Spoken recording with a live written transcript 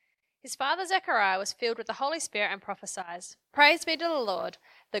His father Zechariah was filled with the Holy Spirit and prophesied, "Praise be to the Lord,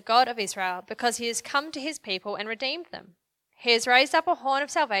 the God of Israel, because he has come to his people and redeemed them. He has raised up a horn of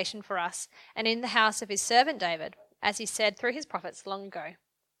salvation for us and in the house of his servant David, as he said through his prophets long ago.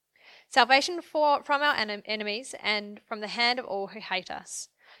 Salvation from our enemies and from the hand of all who hate us,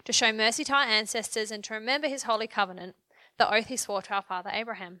 to show mercy to our ancestors and to remember his holy covenant, the oath he swore to our father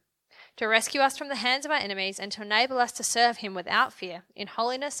Abraham, to rescue us from the hands of our enemies and to enable us to serve him without fear, in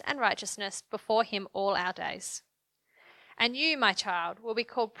holiness and righteousness before him all our days. And you, my child, will be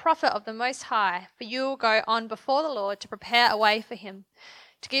called prophet of the Most High, for you will go on before the Lord to prepare a way for him,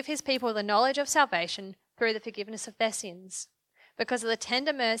 to give his people the knowledge of salvation through the forgiveness of their sins, because of the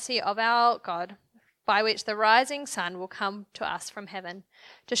tender mercy of our God, by which the rising sun will come to us from heaven,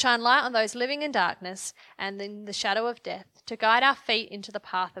 to shine light on those living in darkness and in the shadow of death, to guide our feet into the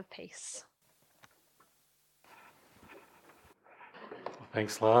path of peace."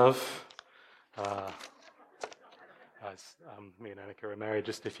 Thanks, love. Me and Annika are married,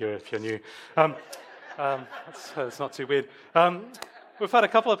 just if you're new. That's not too weird. We've had a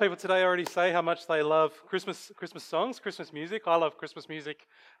couple of people today already say how much they love Christmas songs, Christmas music. I love Christmas music.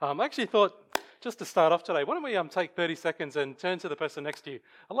 I actually thought, just to start off today, why don't we take 30 seconds and turn to the person next to you.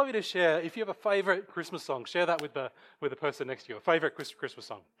 I'd love you to share, if you have a favourite Christmas song, share that with the person next to you, a favourite Christmas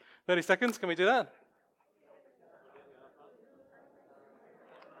song. 30 seconds, can we do that?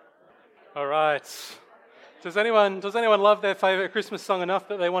 All right. Does anyone love their favourite Christmas song enough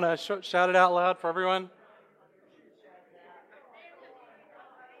that they want to shout it out loud for everyone?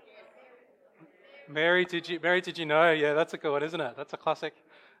 Mary, did you know? Yeah, that's a good one, isn't it? That's a classic.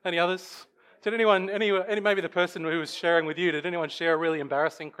 Any others? Did anyone, maybe the person who was sharing with you, did anyone share a really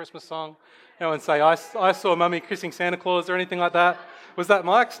embarrassing Christmas song? Anyone say, I saw Mummy kissing Santa Claus or anything like that? Was that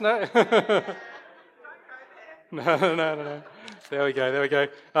Mike's? No? No. There we go.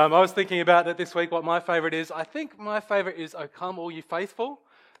 I was thinking about that this week, what my favourite is. I think my favourite is "O Come All You Faithful."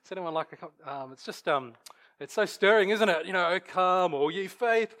 Does anyone like it's just, it's so stirring, isn't it? You know, "O come all ye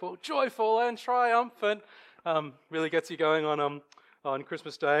faithful, joyful and triumphant." Really gets you going on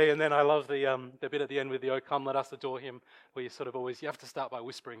Christmas Day. And then I love the bit at the end with the "O come, let us adore him," where you have to start by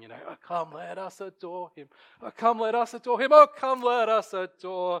whispering, "O come, let us adore him. O come, let us adore him. O come, let us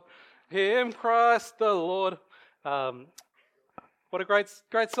adore him, Christ the Lord." What a great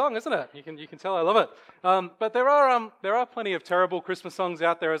song, isn't it? You can tell I love it. But there are plenty of terrible Christmas songs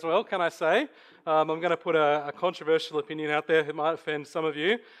out there as well, can I say? I'm going to put a controversial opinion out there that might offend some of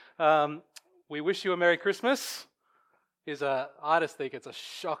you. "We Wish You a Merry Christmas" I just think it's a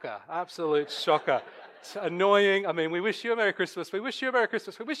shocker, absolute shocker. It's annoying. I mean, "We wish you a Merry Christmas, we wish you a Merry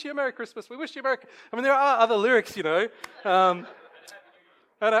Christmas, we wish you a Merry Christmas, we wish you a Merry..." I mean, there are other lyrics,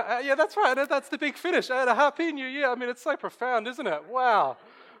 And that's right, and that's the big finish. "And a Happy New Year." I mean, it's so profound, isn't it? Wow.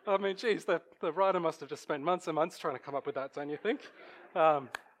 I mean, geez, the writer must have just spent months and months trying to come up with that, don't you think?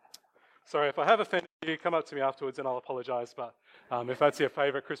 Sorry, if I have offended you, come up to me afterwards and I'll apologise, but if that's your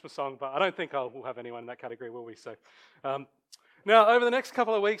favourite Christmas song, but I don't think we'll have anyone in that category, will we? So, now, over the next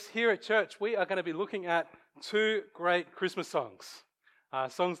couple of weeks here at church, we are going to be looking at two great Christmas songs,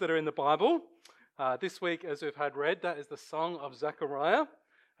 songs that are in the Bible. This week, as we've had read, that is the Song of Zechariah.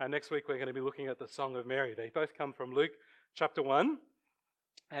 And next week, we're going to be looking at the Song of Mary. They both come from Luke chapter 1.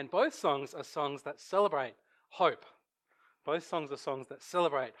 And both songs are songs that celebrate hope. Both songs are songs that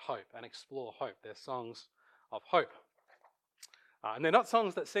celebrate hope and explore hope. They're songs of hope. And they're not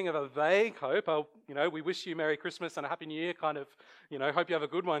songs that sing of a vague hope. "We wish you Merry Christmas and a Happy New Year," kind of, "hope you have a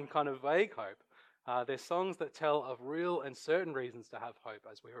good one," kind of vague hope. They're songs that tell of real and certain reasons to have hope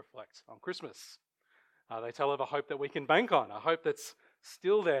as we reflect on Christmas. They tell of a hope that we can bank on, a hope that's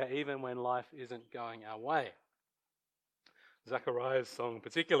still there even when life isn't going our way. Zechariah's song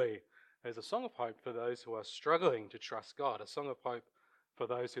particularly is a song of hope for those who are struggling to trust God, a song of hope for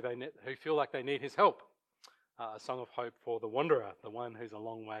those who feel like they need his help, a song of hope for the wanderer, the one who's a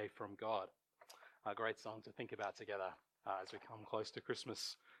long way from God. A great song to think about together as we come close to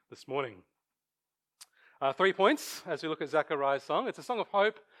Christmas this morning. 3 points as we look at Zechariah's song. It's a song of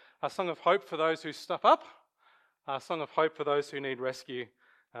hope for those who stuff up, a song of hope for those who need rescue,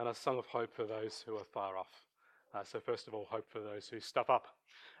 and a song of hope for those who are far off. So first of all, hope for those who stuff up.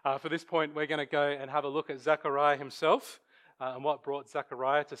 For this point, we're going to go and have a look at Zechariah himself and what brought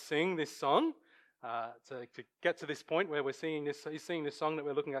Zechariah to sing this song. To get to this point where he's singing this song that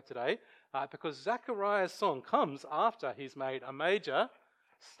we're looking at today, because Zechariah's song comes after he's made a major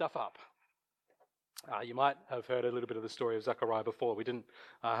stuff up. You might have heard a little bit of the story of Zechariah before. We didn't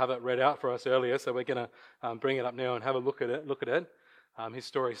have it read out for us earlier, so we're going to bring it up now and have a look at it. His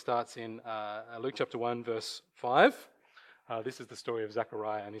story starts in Luke chapter 1, verse 5. This is the story of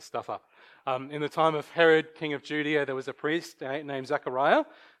Zechariah and his stuff up. In the time of Herod, king of Judea, there was a priest named Zechariah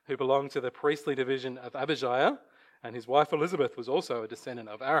who belonged to the priestly division of Abijah, and his wife Elizabeth was also a descendant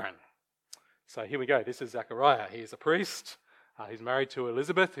of Aaron. So here we go. This is Zechariah. He is a priest. He's married to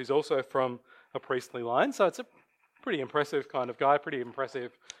Elizabeth, who's also from a priestly line. So it's a pretty impressive kind of guy, pretty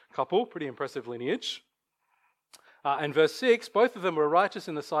impressive couple, pretty impressive lineage. And verse 6, both of them were righteous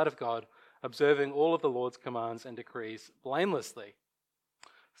in the sight of God, observing all of the Lord's commands and decrees blamelessly.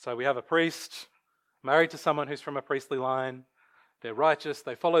 So we have a priest married to someone who's from a priestly line. They're righteous.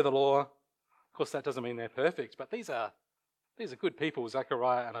 They follow the law. Of course, that doesn't mean they're perfect, but these are good people,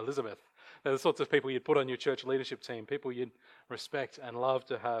 Zechariah and Elizabeth. They're the sorts of people you'd put on your church leadership team, people you'd respect and love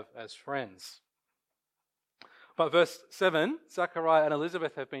to have as friends. But verse 7, Zechariah and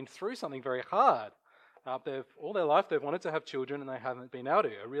Elizabeth have been through something very hard. All their life they've wanted to have children and they haven't been able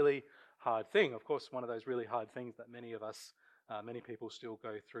to. A really hard thing. Of course, one of those really hard things that many people still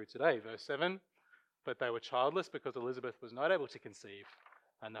go through today. Verse 7, but they were childless because Elizabeth was not able to conceive,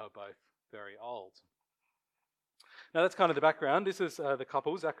 and they were both very old. Now that's kind of the background. This is the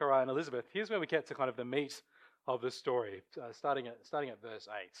couple, Zechariah and Elizabeth. Here's where we get to kind of the meat of the story, starting at verse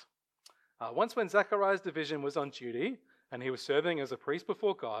 8. Once when Zechariah's division was on duty, and he was serving as a priest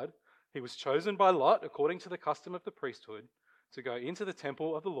before God, he was chosen by lot, according to the custom of the priesthood, to go into the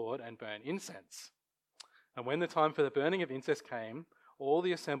temple of the Lord and burn incense. And when the time for the burning of incense came, all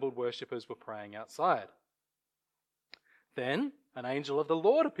the assembled worshippers were praying outside. Then an angel of the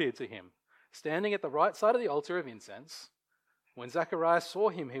Lord appeared to him, standing at the right side of the altar of incense. When Zechariah saw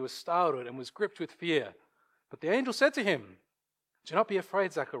him, he was startled and was gripped with fear. But the angel said to him, "Do not be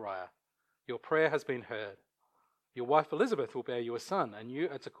afraid, Zechariah. Your prayer has been heard. Your wife Elizabeth will bear you a son, and you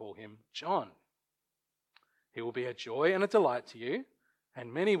are to call him John. He will be a joy and a delight to you,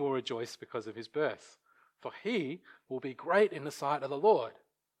 and many will rejoice because of his birth, for he will be great in the sight of the Lord.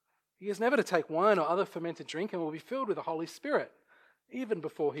 He is never to take wine or other fermented drink and will be filled with the Holy Spirit, even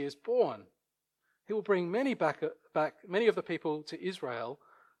before he is born. He will bring many of the people to Israel,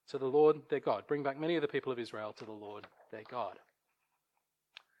 to the Lord their God. Bring back many of the people of Israel to the Lord their God.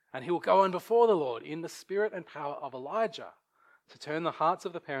 And he will go on before the Lord in the spirit and power of Elijah, to turn the hearts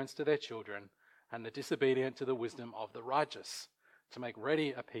of the parents to their children and the disobedient to the wisdom of the righteous, to make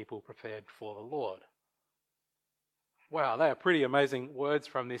ready a people prepared for the Lord." Wow, they are pretty amazing words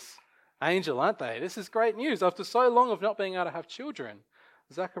from this angel, aren't they? This is great news. After so long of not being able to have children,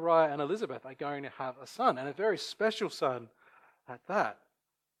 Zechariah and Elizabeth are going to have a son, and a very special son at that.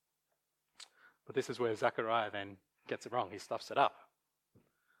 But this is where Zechariah then gets it wrong. He stuffs it up.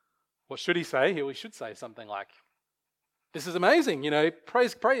 What should he say? He should say something like, "This is amazing,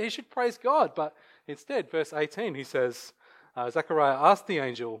 praise, he should praise God." But instead, verse 18, he says, Zechariah asked the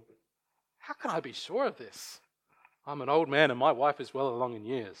angel, "How can I be sure of this? I'm an old man and my wife is well along in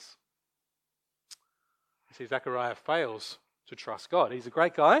years." You see, Zechariah fails to trust God. He's a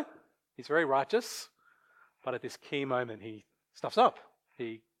great guy. He's very righteous. But at this key moment, he stuffs up.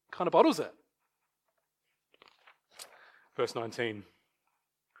 He kind of bottles it. Verse 19.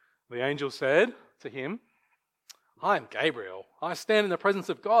 The angel said to him, "I am Gabriel. I stand in the presence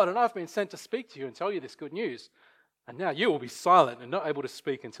of God, and I've been sent to speak to you and tell you this good news. And now you will be silent and not able to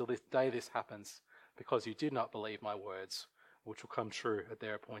speak until this day this happens, because you did not believe my words, which will come true at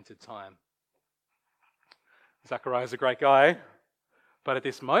their appointed time." Zechariah is a great guy, but at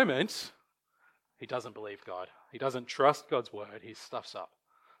this moment, he doesn't believe God. He doesn't trust God's word. He stuffs up.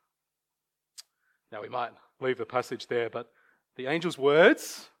 Now, we might leave the passage there, but the angel's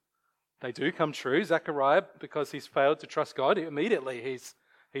words, they do come true. Zechariah, because he's failed to trust God, immediately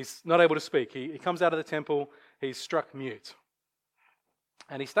he's not able to speak. He comes out of the temple, he's struck mute.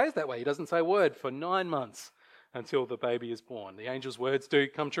 And he stays that way. He doesn't say a word for 9 months until the baby is born. The angel's words do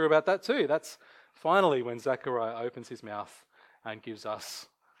come true about that too. That's finally when Zechariah opens his mouth and gives us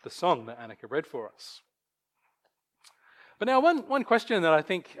the song that Annika read for us. But now one question that I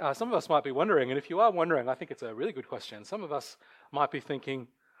think some of us might be wondering, and if you are wondering, I think it's a really good question. Some of us might be thinking,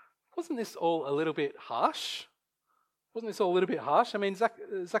 wasn't this all a little bit harsh? I mean,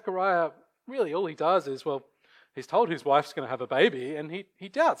 Zechariah, really all he does is, he's told his wife's going to have a baby, and he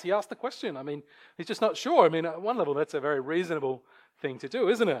doubts. He asked the question. I mean, he's just not sure. I mean, at one level, that's a very reasonable thing to do,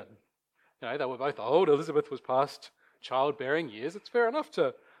 isn't it? They were both old. Elizabeth was past childbearing years. It's fair enough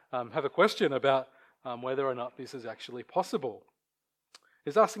to have a question about whether or not this is actually possible.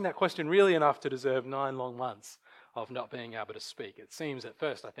 Is asking that question really enough to deserve 9 long months of not being able to speak? It seems at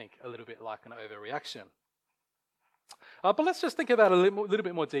first, I think, a little bit like an overreaction. But let's just think about it a little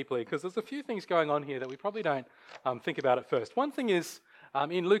bit more deeply, because there's a few things going on here that we probably don't think about at first. One thing is,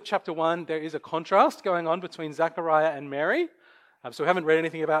 In Luke chapter 1, there is a contrast going on between Zechariah and Mary. So we haven't read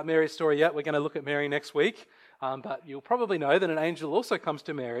anything about Mary's story yet. We're going to look at Mary next week. But you'll probably know that an angel also comes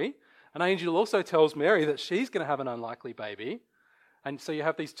to Mary. An angel also tells Mary that she's going to have an unlikely baby. And so you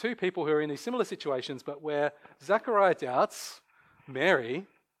have these two people who are in these similar situations, but where Zechariah doubts, Mary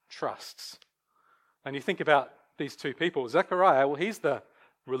trusts. And you think about these two people. Zechariah, well, he's the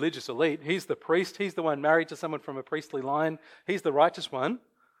religious elite. He's the priest. He's the one married to someone from a priestly line. He's the righteous one.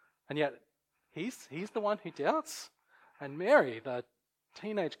 And yet he's the one who doubts. And Mary, the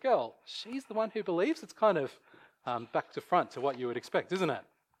teenage girl, she's the one who believes. It's kind of back to front to what you would expect, isn't it?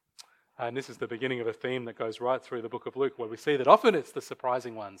 And this is the beginning of a theme that goes right through the book of Luke, where we see that often it's the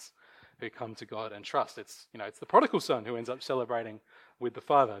surprising ones who come to God and trust. It's the prodigal son who ends up celebrating with the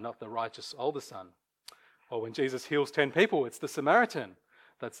father, not the righteous older son. Or when Jesus heals 10 people, it's the Samaritan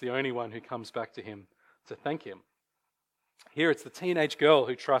that's the only one who comes back to him to thank him. Here it's the teenage girl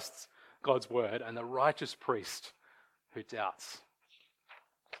who trusts God's word and the righteous priest who doubts.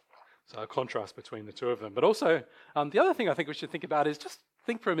 So a contrast between the two of them. But also, the other thing I think we should think about is just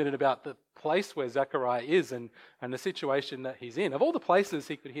think for a minute about the place where Zechariah is and the situation that he's in. Of all the places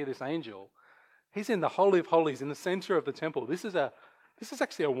he could hear this angel, he's in the Holy of Holies, in the center of the temple. This is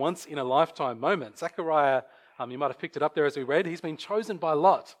actually a once-in-a-lifetime moment. Zechariah, you might have picked it up there as we read, he's been chosen by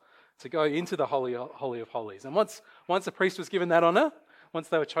Lot to go into the Holy of Holies. And once a priest was given that honor, once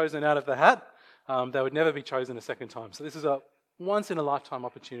they were chosen out of the hat, they would never be chosen a second time. So this is a once-in-a-lifetime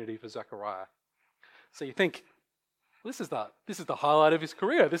opportunity for Zechariah. So you think, this is the highlight of his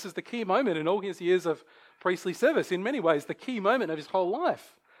career. This is the key moment in all his years of priestly service. In many ways, the key moment of his whole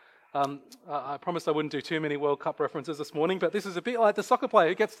life. I promised I wouldn't do too many World Cup references this morning, but this is a bit like the soccer player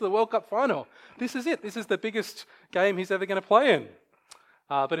who gets to the World Cup final. This is it. This is the biggest game he's ever going to play in.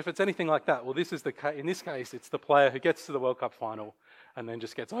 But if it's anything like that, well, in this case, it's the player who gets to the World Cup final and then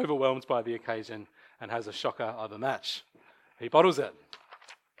just gets overwhelmed by the occasion and has a shocker of a match. He bottles it.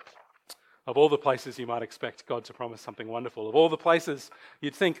 Of all the places you might expect God to promise something wonderful, of all the places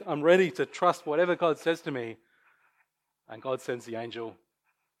you'd think, I'm ready to trust whatever God says to me, and God sends the angel,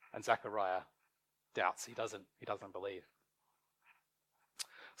 and Zechariah doubts. He doesn't believe.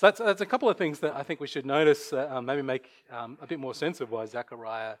 So that's a couple of things that I think we should notice that maybe make a bit more sense of why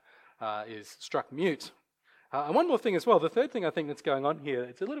Zechariah is struck mute. And one more thing as well, the third thing I think that's going on here,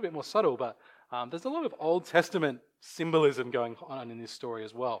 it's a little bit more subtle, but there's a lot of Old Testament symbolism going on in this story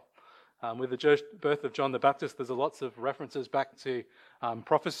as well. With the birth of John the Baptist, there's lots of references back to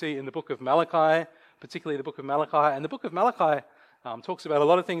prophecy in the book of Malachi, particularly the book of Malachi. And the book of Malachi talks about a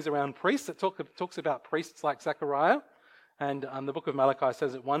lot of things around priests. It talks about priests like Zechariah. And the book of Malachi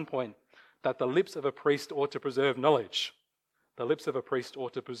says at one point that the lips of a priest ought to preserve knowledge. The lips of a priest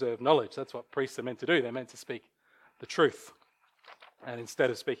ought to preserve knowledge. That's what priests are meant to do. They're meant to speak the truth. And instead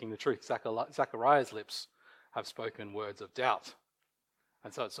of speaking the truth, Zechariah's lips have spoken words of doubt.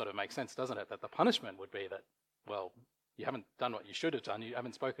 And so it sort of makes sense, doesn't it, that the punishment would be that, well, you haven't done what you should have done. You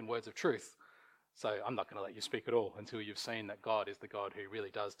haven't spoken words of truth. So I'm not going to let you speak at all until you've seen that God is the God who really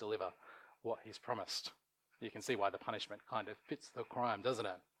does deliver what he's promised. You can see why the punishment kind of fits the crime, doesn't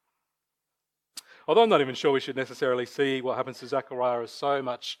it? Although I'm not even sure we should necessarily see what happens to Zechariah as so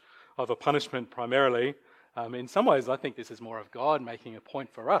much of a punishment primarily. In some ways, I think this is more of God making a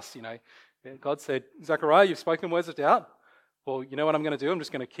point for us. God said, Zechariah, you've spoken words of doubt. Well, you know what I'm going to do? I'm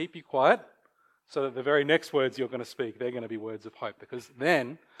just going to keep you quiet so that the very next words you're going to speak, they're going to be words of hope, because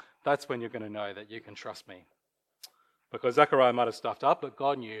then that's when you're going to know that you can trust me. Because Zechariah might have stuffed up, but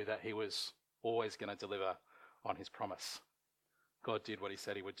God knew that he was always going to deliver on his promise. God did what he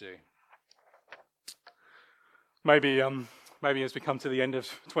said he would do. Maybe as we come to the end of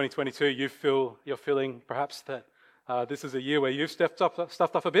 2022, you're feeling perhaps that this is a year where you've stuffed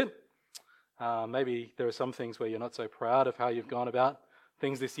up a bit. Maybe there are some things where you're not so proud of how you've gone about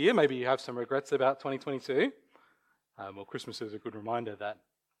things this year. Maybe you have some regrets about 2022. Well, Christmas is a good reminder that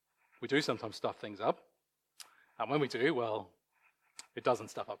we do sometimes stuff things up. And when we do, well, it doesn't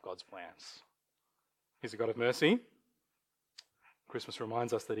stuff up God's plans. He's a God of mercy. Christmas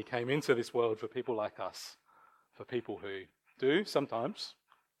reminds us that he came into this world for people like us, for people who do sometimes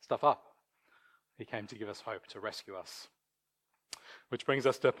stuff up. He came to give us hope, to rescue us. Which brings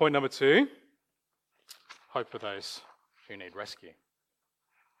us to point number 2. Hope for those who need rescue.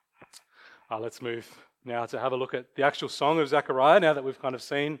 Let's move now to have a look at the actual song of Zechariah, now that we've kind of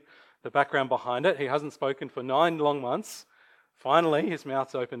seen the background behind it. He hasn't spoken for 9 long months. Finally, his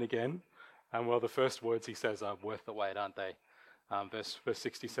mouth's opened again. And well, the first words he says are worth the wait, aren't they? Verse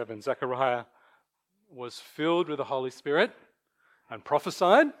 67, Zechariah was filled with the Holy Spirit and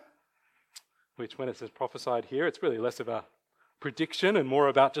prophesied, which when it says prophesied here, it's really less of a prediction and more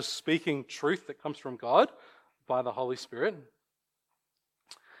about just speaking truth that comes from God by the Holy Spirit.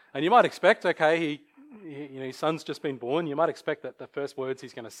 And you might expect, okay, his son's just been born. You might expect that the first words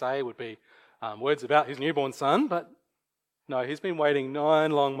he's going to say would be words about his newborn son, but no, he's been waiting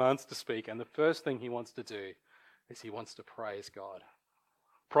 9 long months to speak, and the first thing he wants to do is he wants to praise God.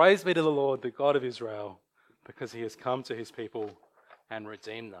 Praise be to the Lord, the God of Israel, because he has come to his people and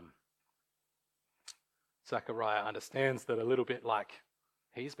redeemed them. Zechariah understands that a little bit like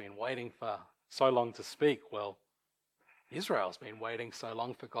he's been waiting for so long to speak. Well, Israel's been waiting so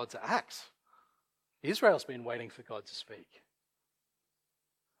long for God to act. Israel's been waiting for God to speak.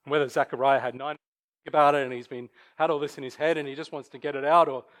 Whether Zechariah had 9 about it and he's had all this in his head and he just wants to get it out,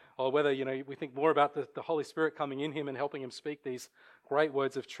 or whether we think more about the Holy Spirit coming in him and helping him speak these great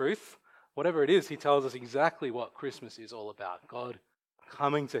words of truth, whatever it is, he tells us exactly what Christmas is all about. God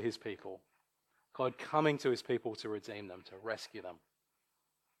coming to his people. God coming to his people to redeem them, to rescue them.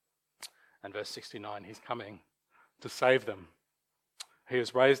 And verse 69, he's coming to save them. He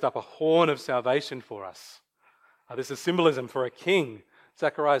has raised up a horn of salvation for us. This is symbolism for a king.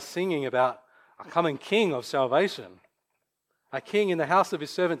 Zechariah is singing about a coming king of salvation. A king in the house of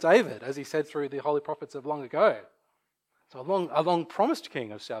his servant David, as he said through the holy prophets of long ago. So a long promised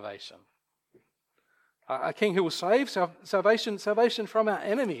king of salvation. A king who will save salvation from our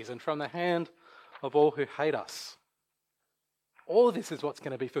enemies and from the hand of all who hate us. All of this is what's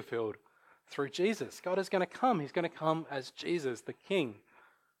going to be fulfilled through Jesus. God is going to come. He's going to come as Jesus, the King.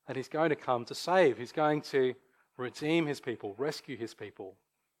 And he's going to come to save. He's going to redeem his people, rescue his people.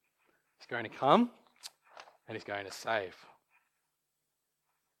 He's going to come and he's going to save.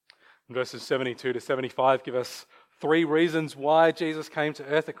 And verses 72 to 75 give us 3 reasons why Jesus came to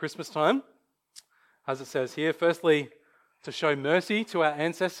earth at Christmas time. As it says here, firstly, to show mercy to our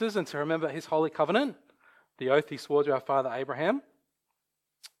ancestors and to remember his holy covenant, the oath he swore to our father Abraham.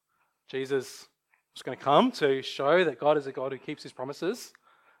 Jesus was going to come to show that God is a God who keeps his promises.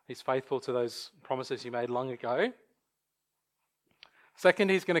 He's faithful to those promises he made long ago.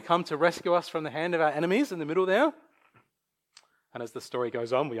 Second, he's going to come to rescue us from the hand of our enemies in the middle there. And as the story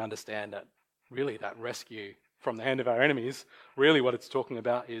goes on, we understand that really that rescue from the hand of our enemies, really what it's talking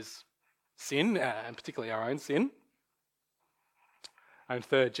about is sin, and particularly our own sin. And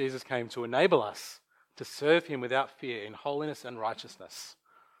third, Jesus came to enable us to serve him without fear in holiness and righteousness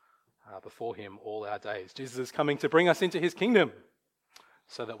before him all our days. Jesus is coming to bring us into his kingdom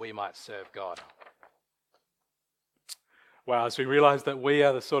so that we might serve God. Wow, as we realize that we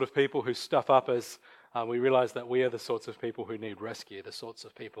are the sort of people who stuff up, as we realize that we are the sorts of people who need rescue, the sorts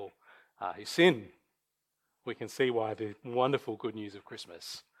of people who sin, we can see why the wonderful good news of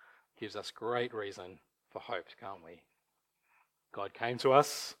Christmas gives us great reason for hope, can't we? God came to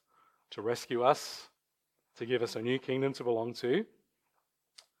us to rescue us, to give us a new kingdom to belong to.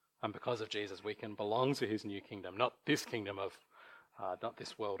 And because of Jesus, we can belong to his new kingdom, not this kingdom of, not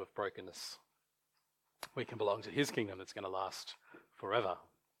this world of brokenness. We can belong to his kingdom that's going to last forever.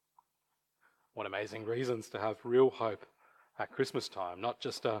 What amazing reasons to have real hope at Christmas time, not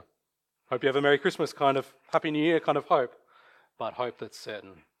just a hope you have a Merry Christmas kind of Happy New Year kind of hope, but hope that's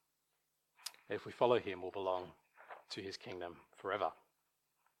certain. If we follow him, we'll belong to his kingdom forever.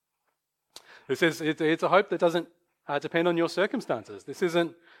 It's a hope that doesn't depend on your circumstances. This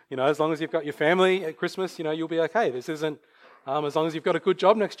isn't, as long as you've got your family at Christmas, you'll be okay. This isn't, as long as you've got a good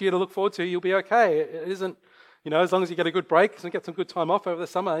job next year to look forward to, you'll be okay. It isn't, as long as you get a good break and get some good time off over the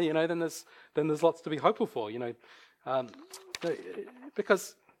summer, then there's lots to be hopeful for,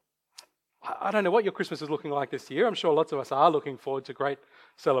 because I don't know what your Christmas is looking like this year. I'm sure lots of us are looking forward to great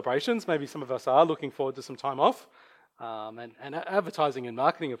celebrations. Maybe some of us are looking forward to some time off. And advertising and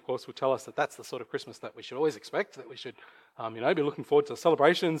marketing, of course, will tell us that that's the sort of Christmas that we should always expect, that we should, be looking forward to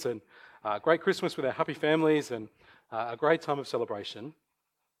celebrations and a great Christmas with our happy families and a great time of celebration.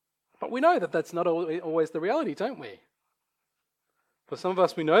 But we know that that's not always the reality, don't we? For some of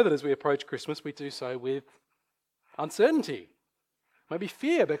us, we know that as we approach Christmas, we do so with uncertainty, maybe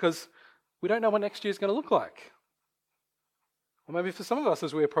fear, because we don't know what next year is going to look like. Or maybe for some of us,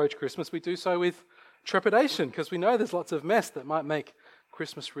 as we approach Christmas, we do so with trepidation, because we know there's lots of mess that might make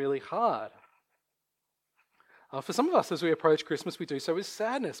Christmas really hard. For some of us, as we approach Christmas, we do so with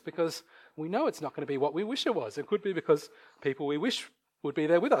sadness, because we know it's not going to be what we wish it was. It could be because people we wish would be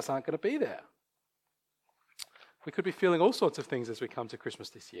there with us aren't going to be there. We could be feeling all sorts of things as we come to Christmas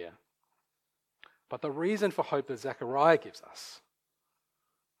this year. But the reason for hope that Zechariah gives us,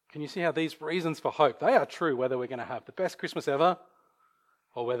 can you see how these reasons for hope, they are true whether we're going to have the best Christmas ever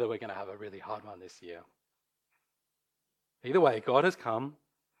or whether we're going to have a really hard one this year. Either way, God has come.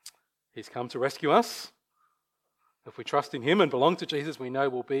 He's come to rescue us. If we trust in him and belong to Jesus, we know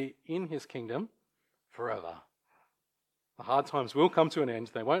we'll be in his kingdom forever. The hard times will come to an end.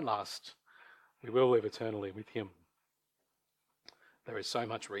 They won't last. We will live eternally with him. There is so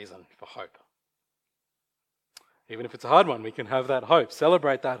much reason for hope. Even if it's a hard one, we can have that hope,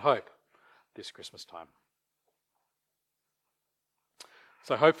 celebrate that hope this Christmas time.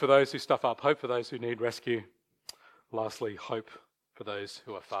 So hope for those who stuff up, hope for those who need rescue. Lastly, hope for those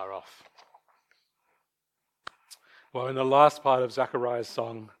who are far off. Well, in the last part of Zechariah's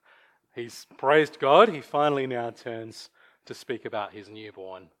song, he's praised God. He finally now turns to speak about his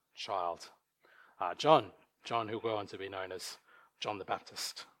newborn child, John, who will go on to be known as John the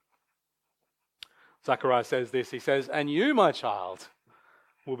Baptist. Zechariah says this, he says, "And you, my child,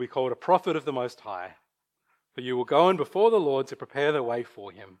 will be called a prophet of the Most High, for you will go on before the Lord to prepare the way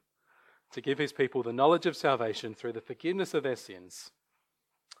for him, to give his people the knowledge of salvation through the forgiveness of their sins,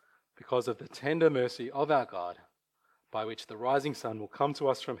 because of the tender mercy of our God, by which the rising sun will come to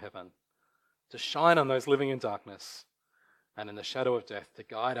us from heaven, to shine on those living in darkness and in the shadow of death, to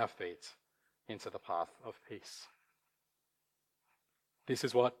guide our feet into the path of peace." This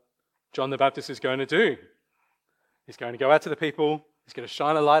is what John the Baptist is going to do. He's going to go out to the people. He's going to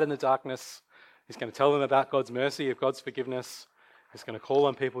shine a light in the darkness. He's going to tell them about God's mercy, of God's forgiveness. He's going to call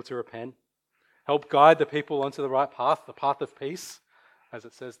on people to repent, help guide the people onto the right path, the path of peace, as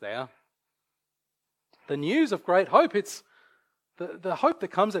it says there. The news of great hope, it's the hope that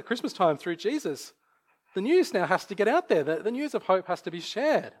comes at Christmas time through Jesus. The news now has to get out there. The news of hope has to be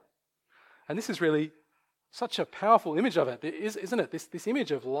shared. And this is really such a powerful image of it, isn't it? This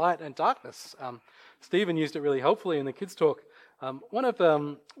image of light and darkness. Stephen used it really helpfully in the kids' talk. One of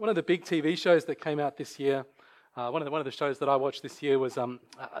the big TV shows that came out this year, one of the shows that I watched this year was an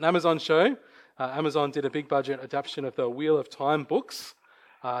Amazon show. Amazon did a big budget adaptation of the Wheel of Time books.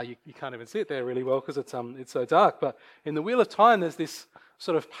 You can't even see it there really well because it's so dark. But in the Wheel of Time, there's this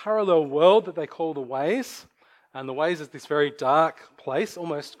sort of parallel world that they call the Ways. And the Ways is this very dark place,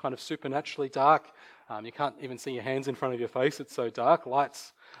 almost kind of supernaturally dark. You can't even see your hands in front of your face. It's so dark.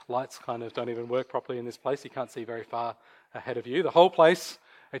 Lights kind of don't even work properly in this place. You can't see very far ahead of you. The whole place,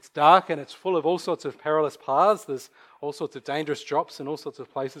 it's dark and it's full of all sorts of perilous paths. There's all sorts of dangerous drops and all sorts of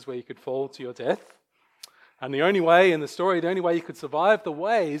places where you could fall to your death. And the only way in the story, the only way you could survive the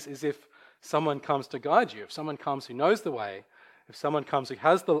Ways is if someone comes to guide you, if someone comes who knows the way, if someone comes who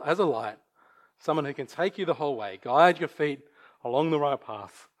has a light, someone who can take you the whole way, guide your feet along the right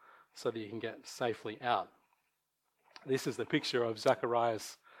path so that you can get safely out. This is the picture of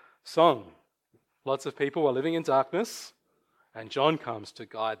Zechariah's song. Lots of people are living in darkness, and John comes to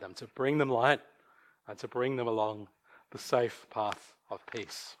guide them, to bring them light, and to bring them along the safe path of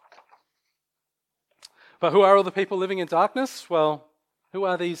peace. But who are all the people living in darkness? Well, who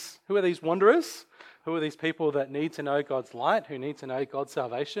are these wanderers? Who are these people that need to know God's light, who need to know God's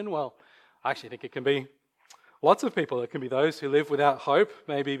salvation? Well, I actually think it can be lots of people. It can be those who live without hope,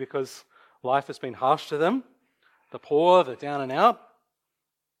 maybe because life has been harsh to them, the poor, the down and out.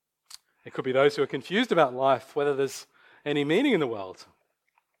 It could be those who are confused about life, whether there's any meaning in the world.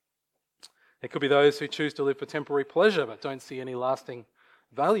 It could be those who choose to live for temporary pleasure but don't see any lasting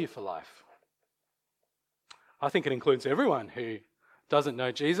value for life. I think it includes everyone who doesn't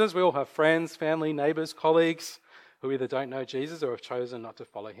know Jesus. We all have friends, family, neighbours, colleagues who either don't know Jesus or have chosen not to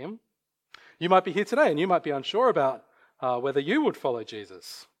follow him. You might be here today and you might be unsure about whether you would follow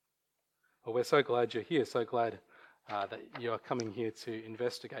Jesus. Well, we're so glad you're here, so glad that you're coming here to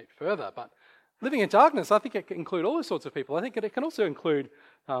investigate further. But living in darkness, I think it can include all sorts of people. I think it can also include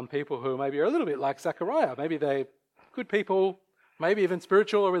people who maybe are a little bit like Zechariah. Maybe they're good people, maybe even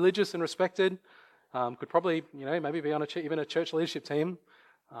spiritual or religious and respected. Could probably, maybe be on even a church leadership team.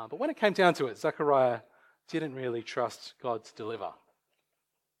 But when it came down to it, Zechariah didn't really trust God to deliver.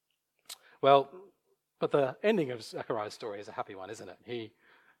 Well, but the ending of Zechariah's story is a happy one, isn't it?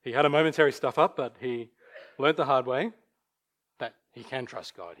 He had a momentary stuff up, but he learnt the hard way that he can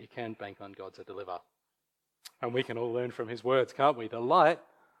trust God. He can bank on God to deliver. And we can all learn from his words, can't we? The light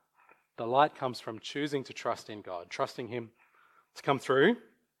comes from choosing to trust in God, trusting him to come through,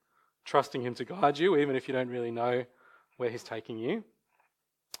 trusting him to guide you, even if you don't really know where he's taking you.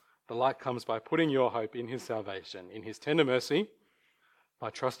 The light comes by putting your hope in his salvation, in his tender mercy, by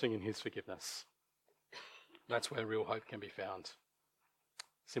trusting in his forgiveness. That's where real hope can be found.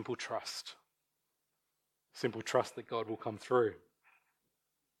 Simple trust. Simple trust that God will come through.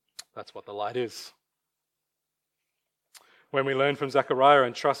 That's what the light is. When we learn from Zechariah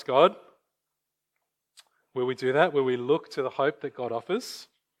and trust God, will we do that? Will we look to the hope that God offers?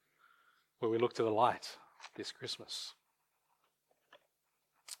 Will we look to the light this Christmas?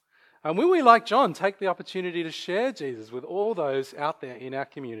 And will we, like John, take the opportunity to share Jesus with all those out there in our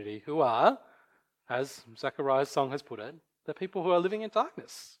community who are, as Zechariah's song has put it, the people who are living in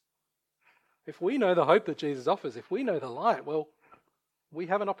darkness? If we know the hope that Jesus offers, if we know the light, well, we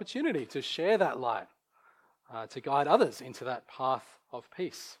have an opportunity to share that light, to guide others into that path of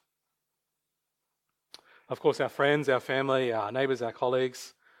peace. Of course, our friends, our family, our neighbours, our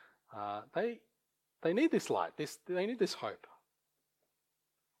colleagues, they need this light, they need this hope.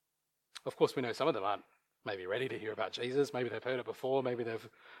 Of course, we know some of them aren't maybe ready to hear about Jesus. Maybe they've heard it before. Maybe they've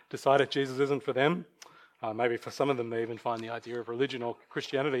decided Jesus isn't for them. Maybe for some of them, they even find the idea of religion or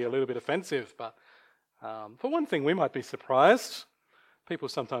Christianity a little bit offensive. But for one thing, we might be surprised. People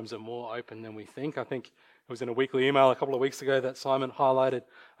sometimes are more open than we think. I think it was in a weekly email a couple of weeks ago that Simon highlighted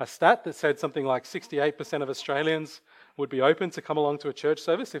a stat that said something like 68% of Australians would be open to come along to a church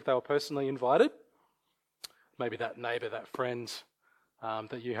service if they were personally invited. Maybe that neighbour, that friend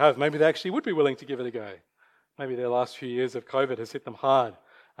that you have, maybe they actually would be willing to give it a go. Maybe their last few years of COVID has hit them hard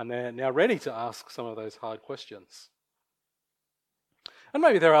and they're now ready to ask some of those hard questions. And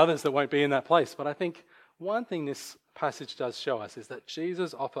maybe there are others that won't be in that place, but I think one thing this passage does show us is that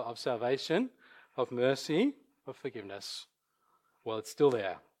Jesus' offer of salvation, of mercy, of forgiveness, well, it's still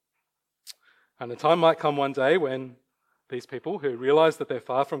there. And the time might come one day when these people who realise that they're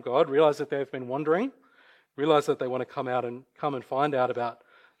far from God, realise that they've been wandering, realise that they want to come and find out about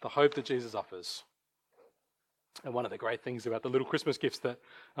the hope that Jesus offers. And one of the great things about the little Christmas gifts that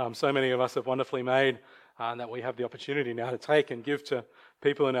so many of us have wonderfully made and that we have the opportunity now to take and give to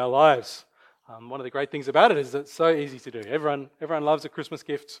people in our lives, one of the great things about it is that it's so easy to do. Everyone loves a Christmas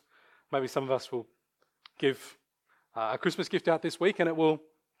gift. Maybe some of us will give a Christmas gift out this week and it will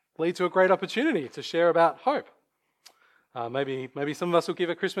lead to a great opportunity to share about hope. Maybe some of us will give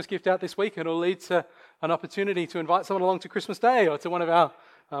a Christmas gift out this week and it'll lead to an opportunity to invite someone along to Christmas Day or to one of our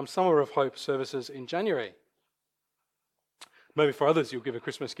Summer of Hope services in January. Maybe for others you'll give a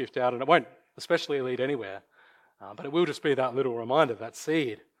Christmas gift out and it won't especially lead anywhere, but it will just be that little reminder, that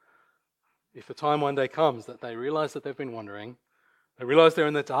seed. If the time one day comes that they realise that they've been wandering, they realise they're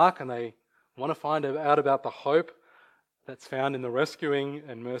in the dark and they want to find out about the hope that's found in the rescuing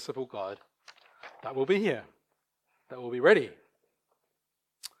and merciful God, that will be here. That will be ready.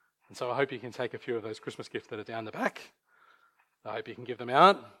 And so I hope you can take a few of those Christmas gifts that are down the back. I hope you can give them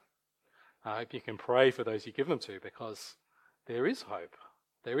out. I hope you can pray for those you give them to, because there is hope.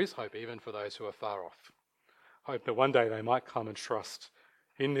 There is hope even for those who are far off. Hope that one day they might come and trust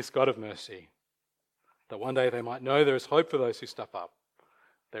in this God of mercy. That one day they might know there is hope for those who step up.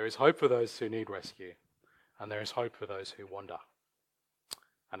 There is hope for those who need rescue. And there is hope for those who wander.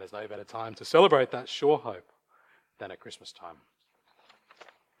 And there's no better time to celebrate that sure hope than at Christmas time.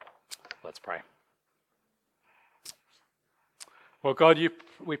 Let's pray. Well, God,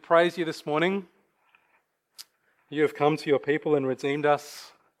 we praise you this morning. You have come to your people and redeemed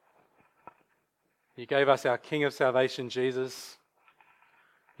us. You gave us our King of salvation, Jesus.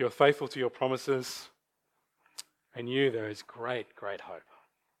 You're faithful to your promises. And there is great, great hope.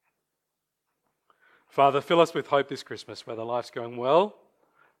 Father, fill us with hope this Christmas, whether life's going well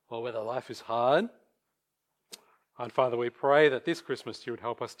or whether life is hard. And Father, we pray that this Christmas you would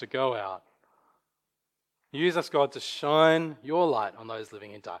help us to go out. Use us, God, to shine your light on those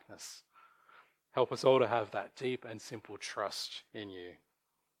living in darkness. Help us all to have that deep and simple trust in you.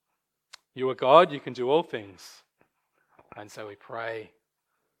 You are God, you can do all things. And so we pray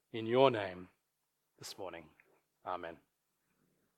in your name this morning. Amen.